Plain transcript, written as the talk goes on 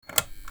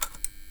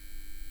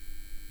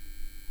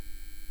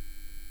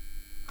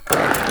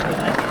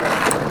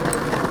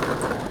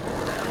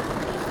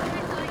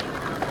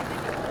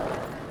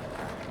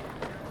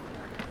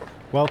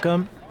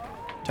Welcome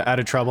to Out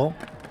of Trouble,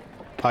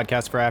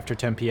 podcast for after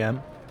 10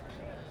 p.m.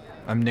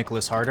 I'm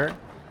Nicholas Harder.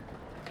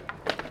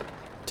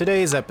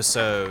 Today's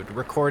episode,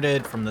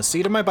 recorded from the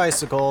seat of my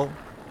bicycle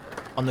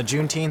on the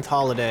Juneteenth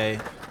holiday.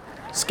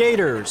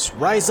 Skaters,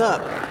 rise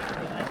up!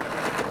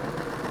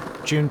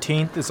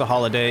 Juneteenth is a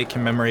holiday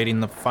commemorating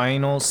the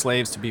final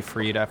slaves to be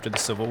freed after the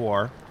Civil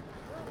War.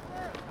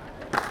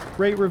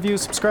 Rate, review,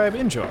 subscribe,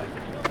 enjoy.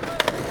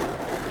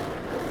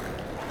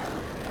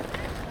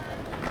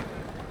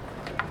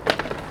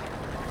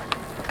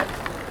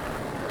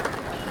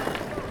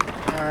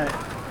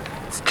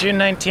 June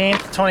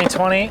 19th,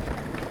 2020.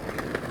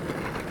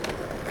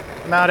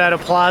 I'm out at a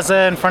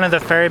plaza in front of the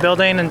Ferry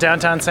Building in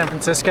downtown San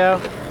Francisco.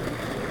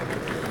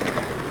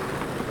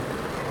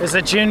 There's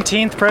a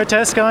Juneteenth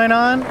protest going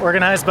on,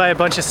 organized by a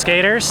bunch of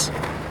skaters.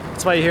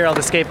 That's why you hear all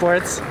the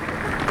skateboards.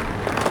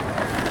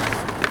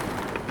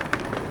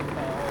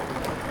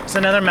 There's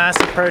another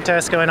massive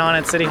protest going on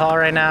at City Hall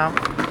right now.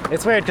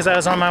 It's weird because I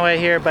was on my way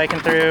here biking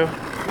through,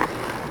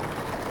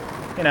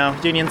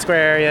 Union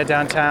Square area,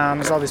 downtown.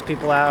 There's all these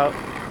people out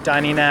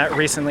dining at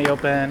recently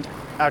opened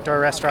outdoor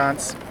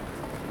restaurants.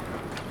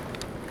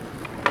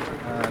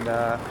 And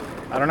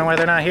I don't know why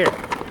they're not here.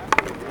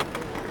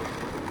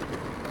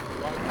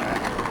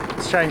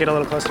 Let's try and get a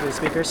little closer to the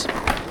speakers. We're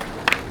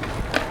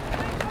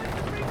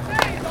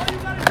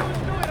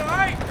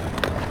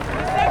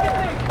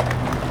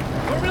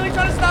really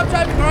trying to stop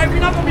traffic, alright? We're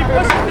not going to be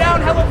pushing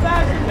down hella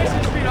fast in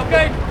Mission Street,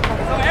 okay?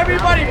 So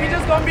everybody, we're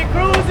just going to be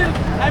cruising,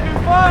 having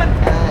fun.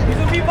 We're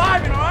going to be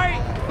vibing, alright?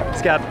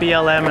 He's got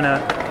BLM and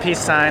a peace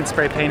sign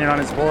spray painted on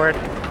his board.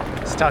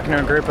 He's talking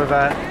to a group of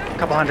a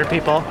couple hundred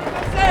people.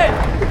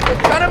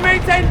 Trying to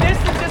maintain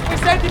distance just for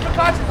safety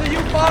precautions of you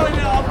following,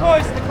 of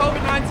course, the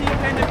COVID-19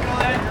 pandemic and all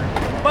that.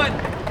 But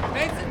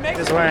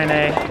he's wearing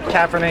a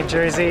Kaepernick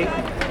jersey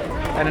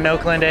and an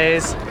Oakland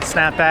A's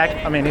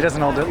snapback. I mean, he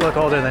doesn't look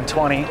older than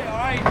 20.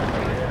 Alright. So,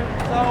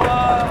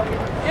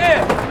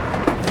 yeah.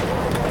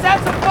 Let's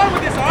have some fun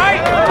with this, alright?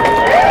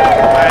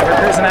 Alright, we're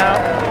cruising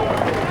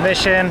out.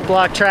 Mission,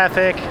 block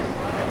traffic.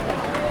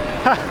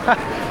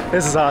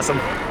 This is awesome.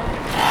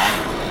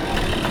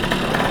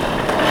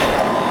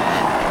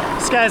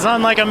 This guy's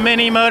on like a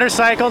mini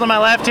motorcycle to my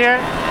left here.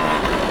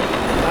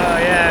 Oh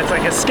yeah, it's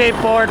like a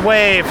skateboard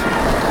wave.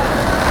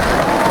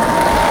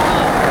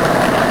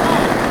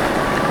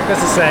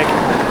 This is sick.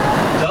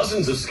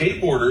 Dozens of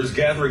skateboarders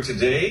gathering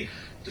today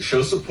to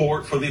show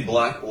support for the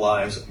Black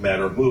Lives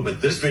Matter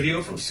movement. This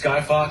video from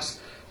Skyfox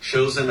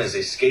shows them as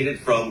they skated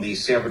from the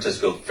San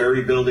Francisco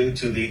Ferry Building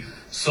to the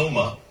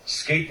Soma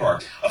skate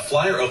park. A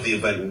flyer of the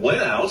event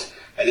went out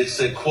and it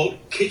said,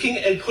 quote, "Kicking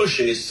and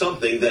pushing is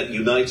something that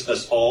unites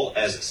us all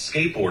as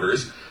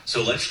skateboarders.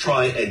 So let's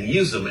try and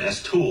use them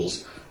as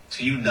tools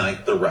to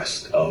unite the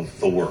rest of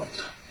the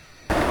world."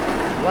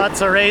 Lots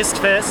of raised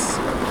fists,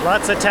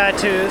 lots of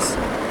tattoos,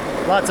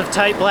 lots of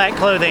tight black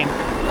clothing.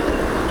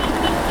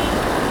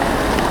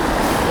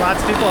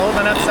 Lots of people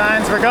holding up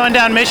signs. We're going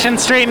down Mission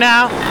Street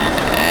now.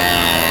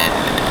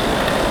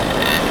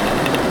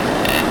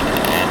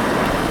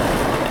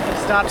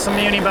 Stop some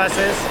muni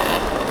buses.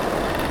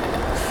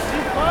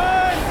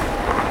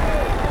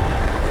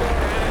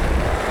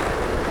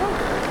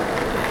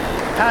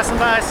 Passing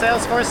by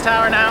Salesforce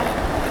Tower now.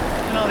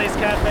 And all these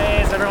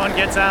cafes, everyone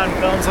gets out and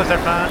films with their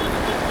phone.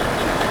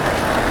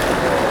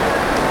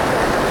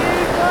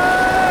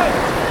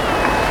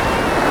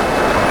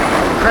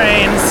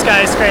 Cranes,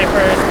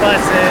 skyscrapers,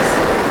 buses,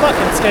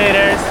 fucking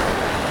skaters.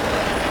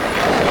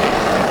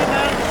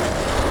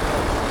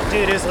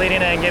 Dude who's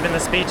leading it and giving the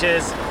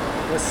speeches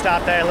was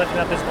stopped there, lifting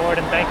up his board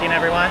and thanking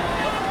everyone.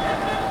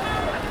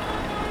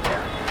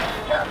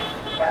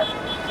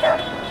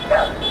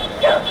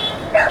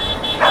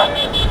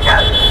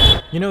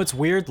 You know, it's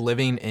weird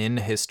living in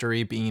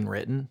history being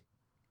written.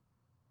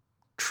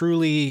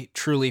 Truly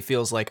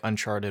feels like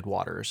uncharted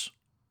waters.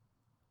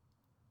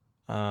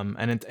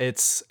 And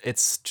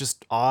it's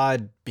just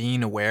odd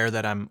being aware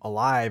that I'm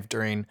alive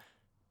during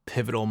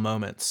pivotal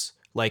moments,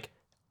 like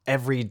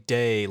every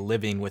day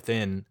living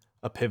within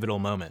a pivotal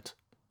moment.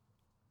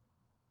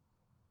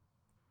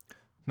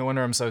 No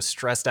wonder I'm so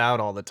stressed out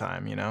all the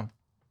time, you know?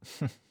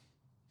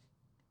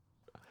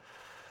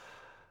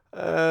 All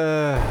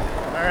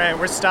right,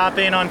 we're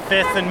stopping on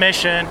 5th and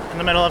Mission in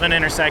the middle of an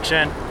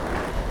intersection.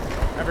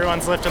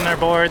 Everyone's lifting their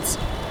boards.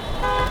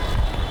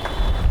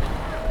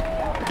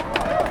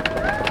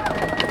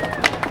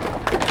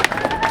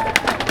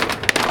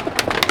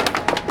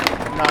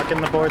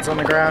 Knocking the boards on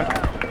the ground.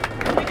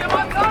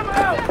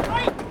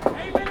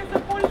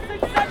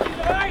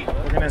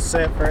 We're gonna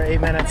sit for 8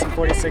 minutes and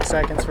 46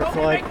 seconds for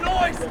Floyd. Make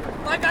noise.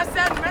 Like I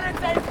said,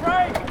 minutes ain't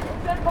free.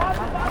 Send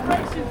positive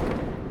vibrations.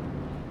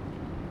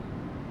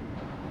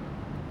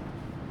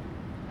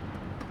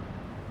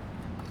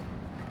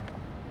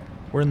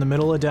 We're in the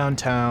middle of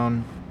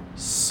downtown,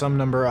 some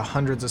number of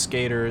hundreds of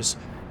skaters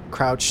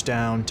crouched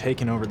down,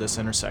 taking over this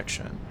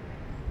intersection.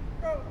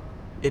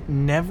 It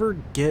never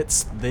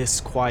gets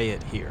this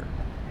quiet here.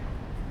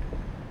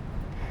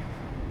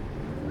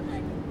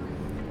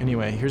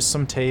 Anyway, here's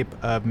some tape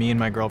of me and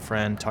my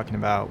girlfriend talking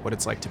about what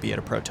it's like to be at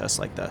a protest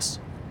like this.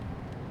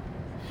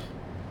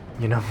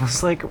 You know, it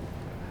was like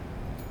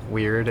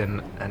weird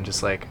and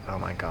just like, oh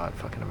my god,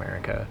 fucking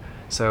America.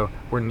 So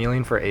we're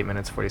kneeling for 8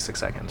 minutes 46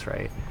 seconds,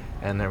 right?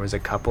 And there was a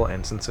couple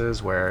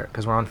instances where,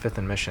 because we're on 5th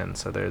and Mission,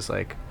 so there's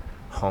like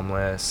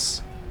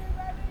homeless,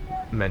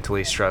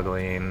 mentally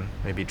struggling,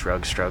 maybe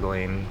drug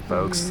struggling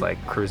folks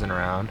like cruising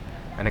around.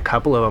 And a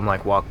couple of them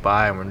like walk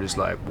by and we're just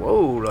like,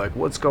 whoa, like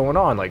what's going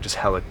on? Like just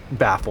hella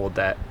baffled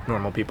that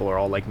normal people are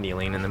all like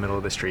kneeling in the middle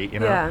of the street, you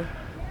know? Yeah.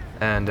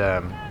 And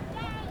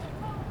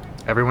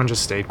everyone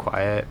just stayed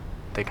quiet.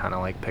 They kind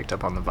of like picked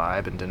up on the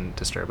vibe and didn't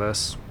disturb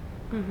us.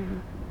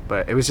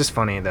 But it was just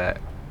funny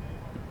that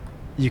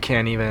you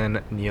can't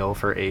even kneel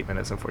for 8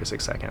 minutes and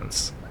 46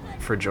 seconds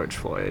for George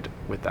Floyd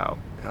without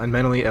a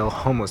mentally ill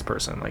homeless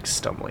person like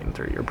stumbling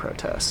through your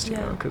protest, you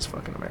know, because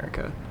fucking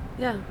America.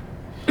 Yeah.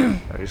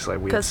 I was just like,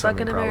 we have 'Cause so many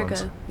fucking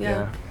problems. America,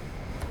 yeah.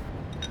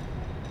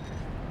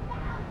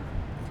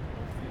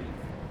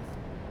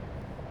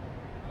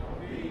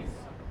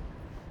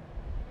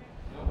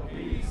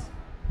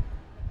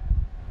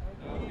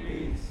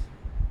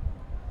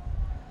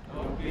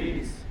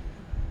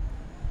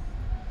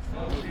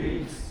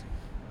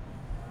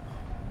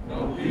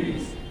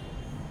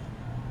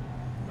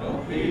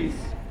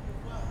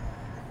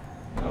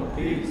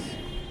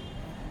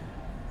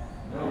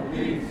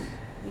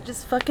 You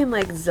just fucking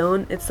like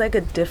zone. It's like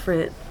a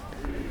different.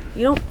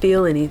 You don't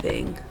feel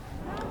anything.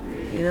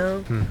 You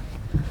know?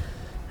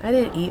 I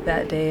didn't eat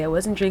that day. I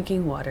wasn't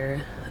drinking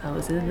water. I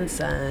was in the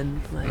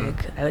sun.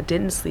 Like, I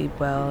didn't sleep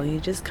well. You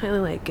just kind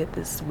of like get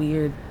this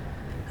weird.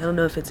 I don't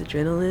know if it's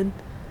adrenaline.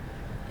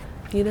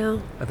 You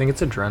know? I think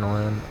it's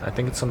adrenaline. I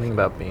think it's something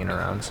about being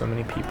around so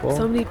many people.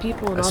 So many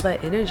people and all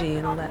that energy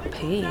and all that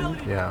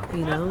pain. Yeah.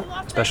 You know?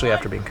 Especially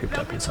after being cooped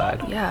up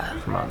inside. Yeah.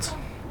 For months.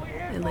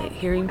 And like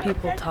hearing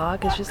people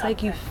talk, it's just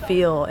like you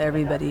feel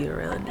everybody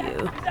around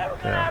you.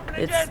 Yeah.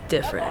 It's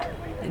different.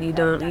 And you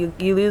don't,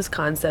 you lose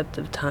concept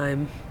of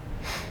time.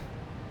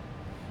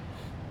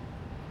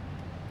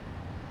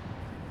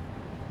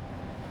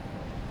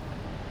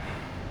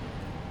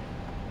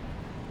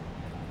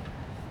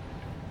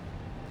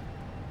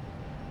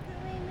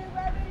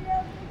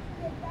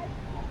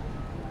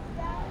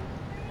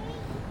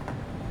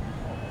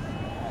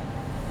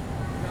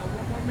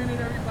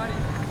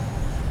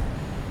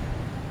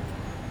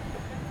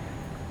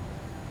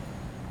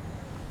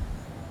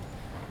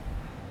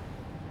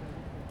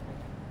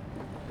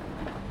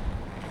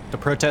 The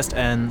protest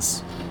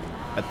ends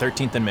at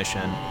 13th and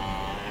Mission,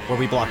 where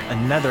we block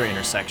another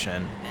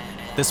intersection,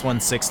 this one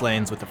 6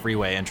 lanes with a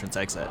freeway entrance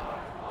exit.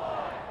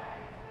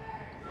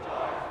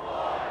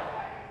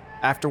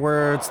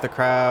 Afterwards, the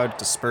crowd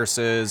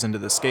disperses into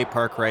the skate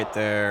park right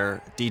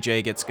there,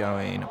 DJ gets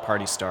going, a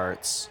party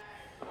starts.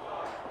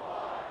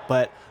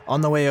 But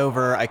on the way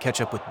over, I catch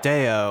up with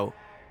Deo,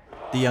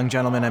 the young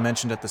gentleman I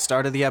mentioned at the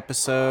start of the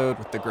episode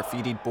with the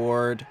graffitied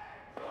board.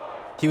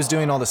 He was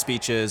doing all the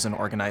speeches and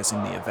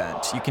organizing the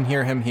event. You can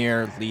hear him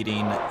here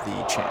leading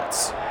the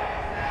chants.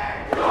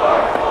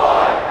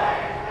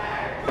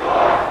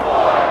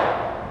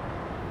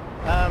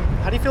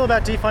 How do you feel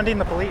about defunding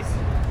the police?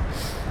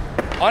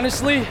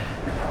 Honestly,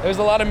 there's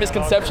a lot of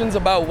misconceptions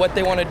about what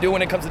they want to do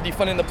when it comes to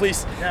defunding the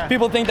police. Yeah.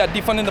 People think that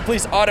defunding the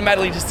police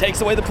automatically just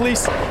takes away the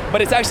police,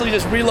 but it's actually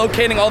just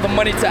relocating all the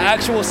money to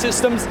actual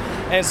systems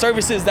and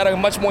services that are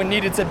much more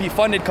needed to be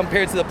funded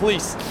compared to the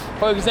police.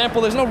 For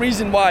example, there's no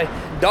reason why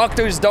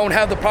doctors don't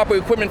have the proper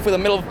equipment for the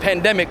middle of a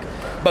pandemic,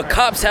 but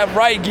cops have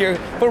riot gear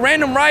for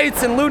random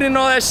riots and looting and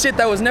all that shit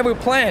that was never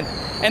planned.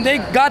 And they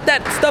got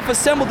that stuff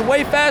assembled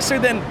way faster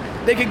than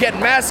they could get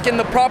masks and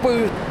the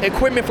proper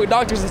equipment for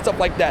doctors and stuff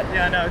like that.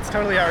 Yeah, no, it's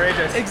totally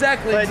outrageous.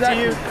 Exactly, But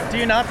exactly. do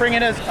you not bring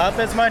it up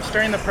as much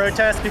during the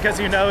protest because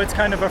you know it's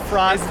kind of a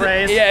fraud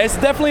phrase? Yeah, it's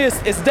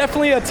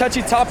definitely a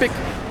touchy topic.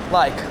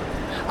 Like,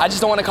 I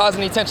just don't want to cause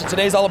any tension.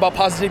 Today's all about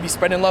positivity,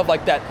 spreading love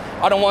like that.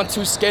 I don't want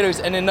two skaters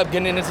and end up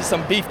getting into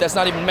some beef that's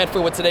not even meant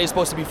for what today's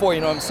supposed to be for,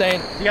 you know what I'm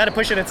saying? You got to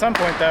push it at some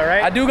point though,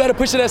 right? I do got to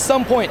push it at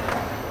some point.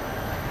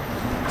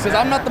 Because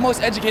I'm not the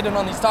most educated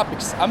on these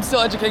topics. I'm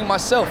still educating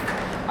myself.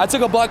 I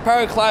took a Black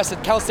Power class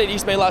at Cal State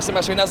East Bay last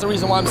semester, and that's the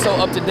reason why I'm so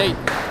up to date.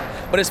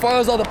 But as far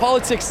as all the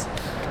politics,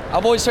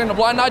 I've always turned a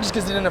blind eye just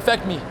because it didn't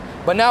affect me.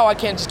 But now I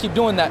can't just keep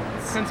doing that.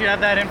 Since you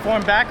have that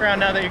informed background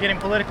now that you're getting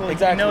political,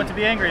 you know what to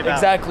be angry about.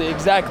 Exactly.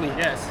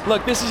 Yes.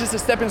 Look, this is just a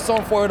stepping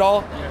stone for it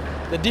all.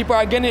 The deeper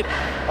I get in it,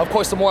 of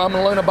course, the more I'm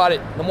gonna learn about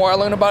it. The more I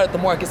learn about it, the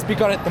more I can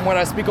speak on it. The more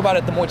I speak about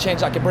it, the more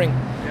change I can bring.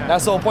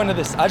 That's the whole point of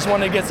this. I just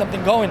wanted to get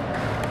something going.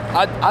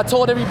 I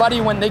told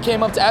everybody when they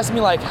came up to ask me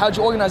like, how'd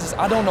you organize this?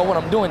 I don't know what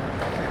I'm doing.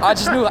 I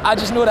just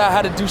knew that I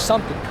had to do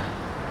something.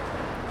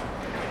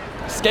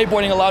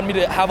 Skateboarding allowed me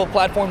to have a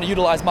platform to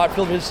utilize my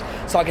privilege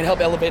so I can help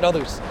elevate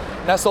others.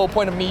 And that's the whole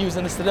point of me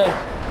using this today.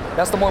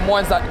 That's the more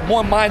minds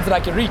that I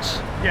can reach.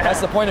 Yeah.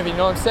 That's the point of it, you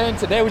know what I'm saying?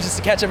 Today was just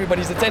to catch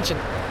everybody's attention.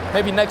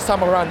 Maybe next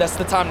time around, that's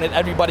the time that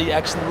everybody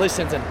actually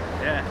listens and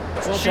Yeah.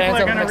 Well, Chance people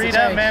are of going to makes a read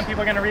up, change. man.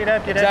 People are going to read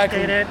up, get Exactly.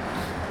 educated.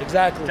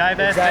 Exactly.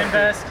 Divest, exactly.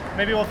 invest.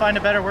 Maybe we'll find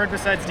a better word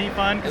besides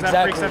defund because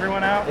that freaks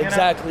everyone out. You know?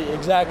 Exactly.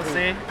 We'll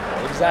see.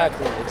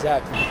 Exactly.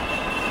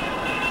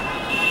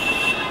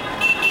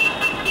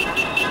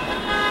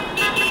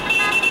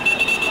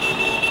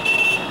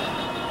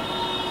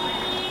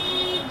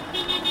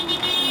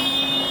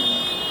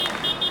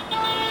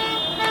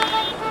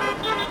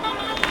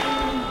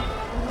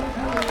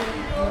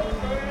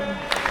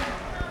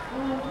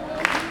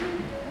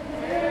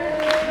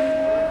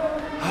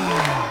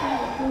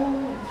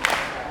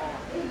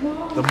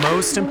 The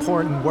most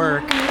important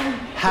work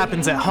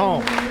happens at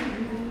home.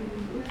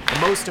 The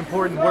most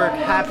important work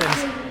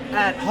happens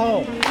at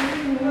home.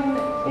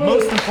 The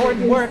most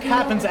important work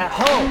happens at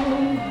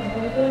home.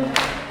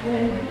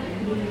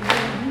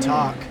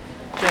 Talk,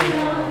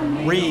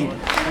 think, read.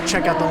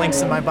 Check out the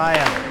links in my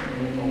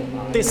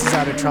bio. This is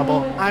Out of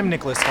Trouble. I'm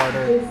Nicholas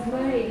Harder.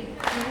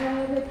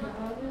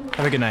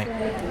 Have a good night.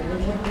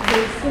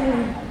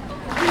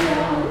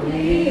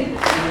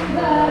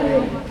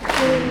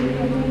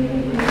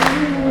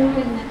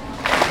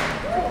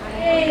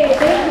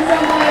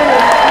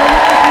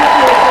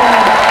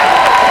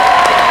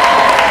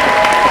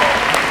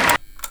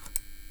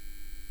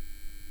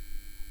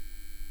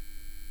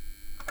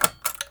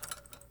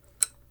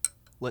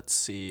 Let's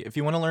see. If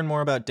you want to learn more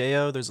about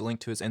Deo, there's a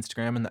link to his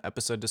Instagram in the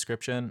episode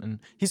description. And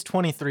he's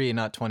 23,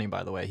 not 20,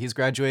 by the way. He's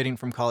graduating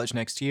from college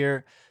next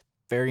year.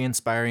 Very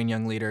inspiring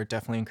young leader.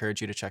 Definitely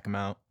encourage you to check him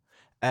out.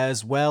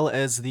 As well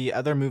as the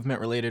other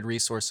movement-related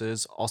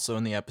resources also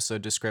in the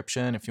episode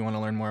description. If you want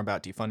to learn more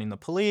about defunding the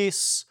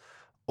police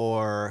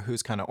or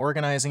who's kind of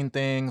organizing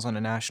things on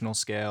a national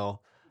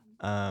scale,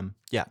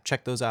 yeah,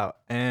 check those out.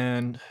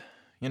 And,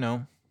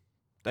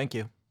 thank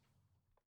you.